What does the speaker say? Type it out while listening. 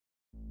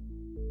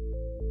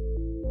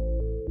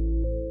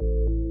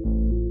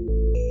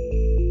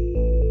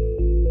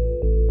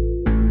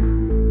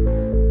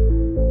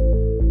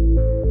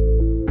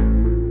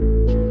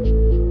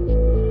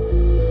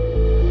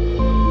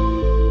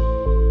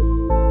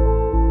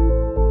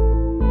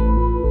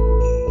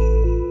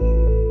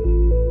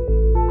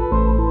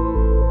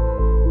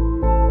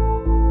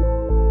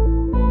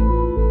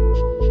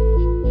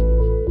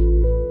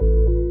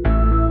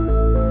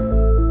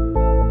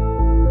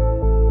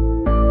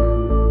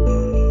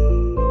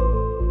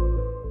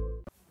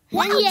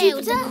Wow,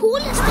 Jupiter, the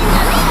coolest thing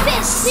I've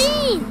ever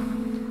seen!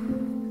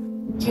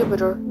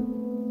 Jupiter,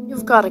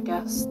 you've got a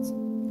guest.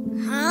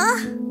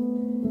 Huh?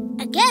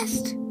 A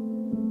guest?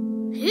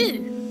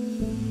 Who?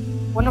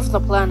 One of the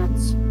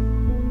planets.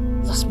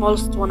 The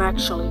smallest one,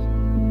 actually.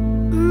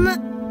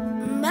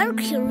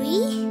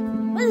 Mercury?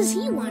 What does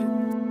he want?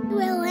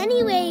 Well,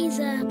 anyways,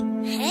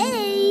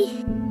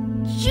 hey!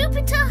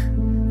 Jupiter,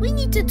 we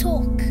need to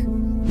talk.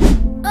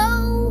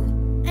 Oh,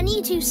 and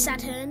you too,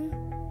 Saturn.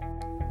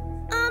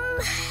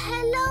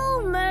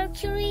 Hello,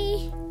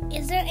 Mercury.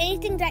 Is there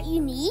anything that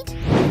you need?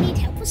 You need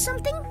help with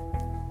something?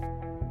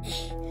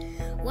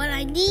 What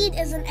I need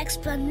is an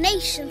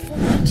explanation for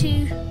me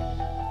to...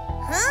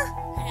 Huh?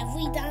 Have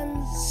we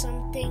done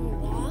something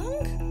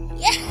wrong?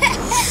 Yes,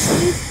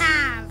 you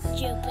have,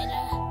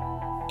 Jupiter.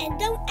 And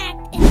don't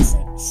act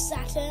innocent,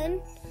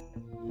 Saturn.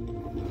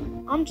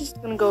 I'm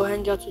just gonna go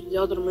hang out with the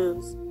other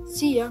moons.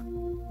 See ya.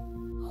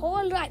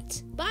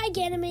 Alright, bye,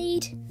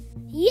 Ganymede.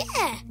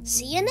 Yeah,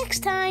 see you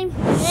next time.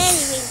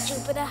 Anyway,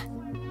 Jupiter.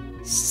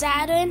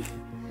 Saturn,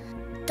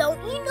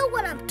 don't you know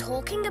what I'm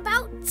talking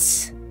about?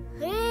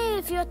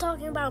 If you're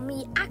talking about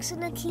me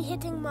accidentally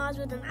hitting Mars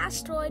with an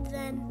asteroid,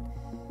 then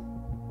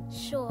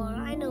sure,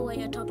 I know what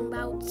you're talking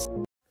about.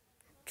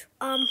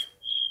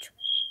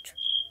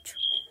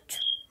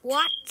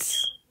 What?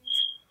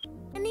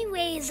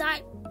 Anyways,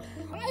 I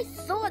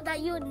thought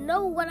that you would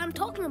know what I'm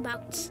talking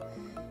about.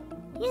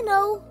 You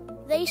know,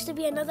 there used to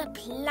be another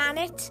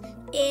planet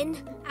in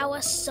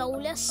our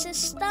solar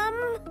system.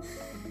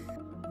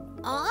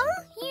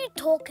 Are you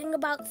talking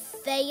about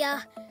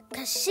Thea?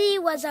 'Cause she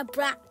was a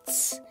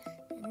brat.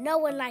 No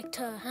one liked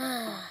her.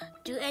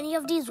 Do any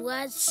of these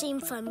words seem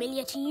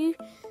familiar to you?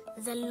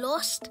 The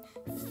lost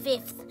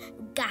fifth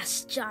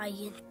gas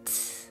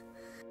giant.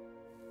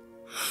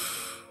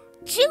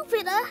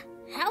 Jupiter,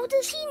 how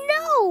does he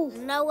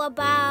know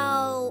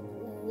about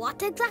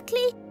what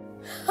exactly?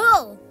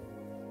 Oh,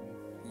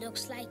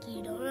 looks like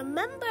you don't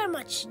remember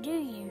much, do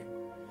you?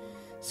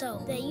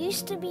 So, there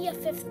used to be a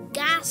fifth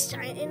gas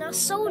giant in our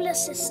solar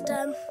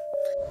system.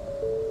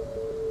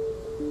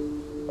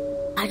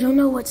 I don't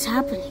know what's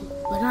happening,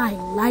 but I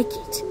like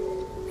it.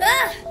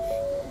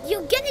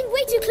 You're getting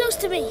way too close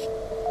to me.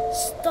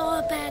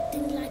 Stop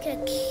acting like a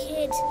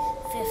kid,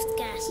 fifth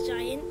gas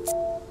giant.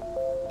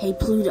 Hey,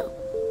 Pluto.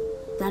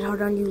 That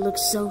heart on you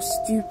looks so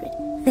stupid.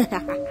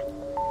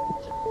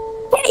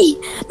 Hey,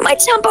 my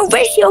tempo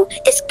ratio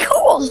is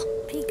cool.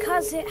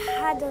 Because it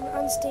had an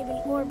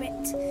unstable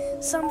orbit,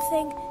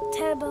 something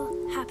terrible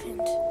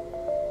happened.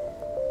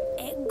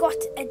 It got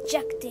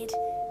ejected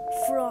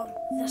from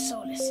the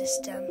solar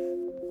system.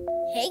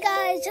 Hey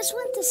guys, just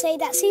want to say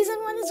that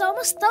season 1 is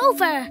almost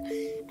over.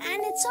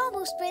 And it's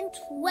almost been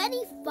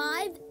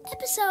 25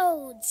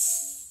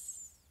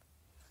 episodes.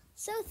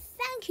 So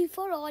thank you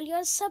for all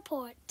your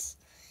support.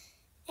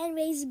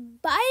 Anyways,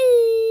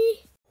 bye!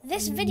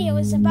 This video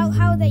is about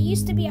how there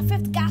used to be a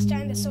fifth gas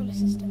giant in the solar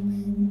system.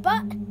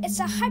 But it's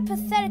a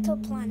hypothetical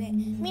planet,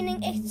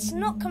 meaning it's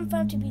not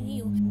confirmed to be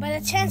real. But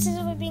the chances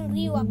of it being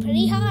real are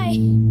pretty high.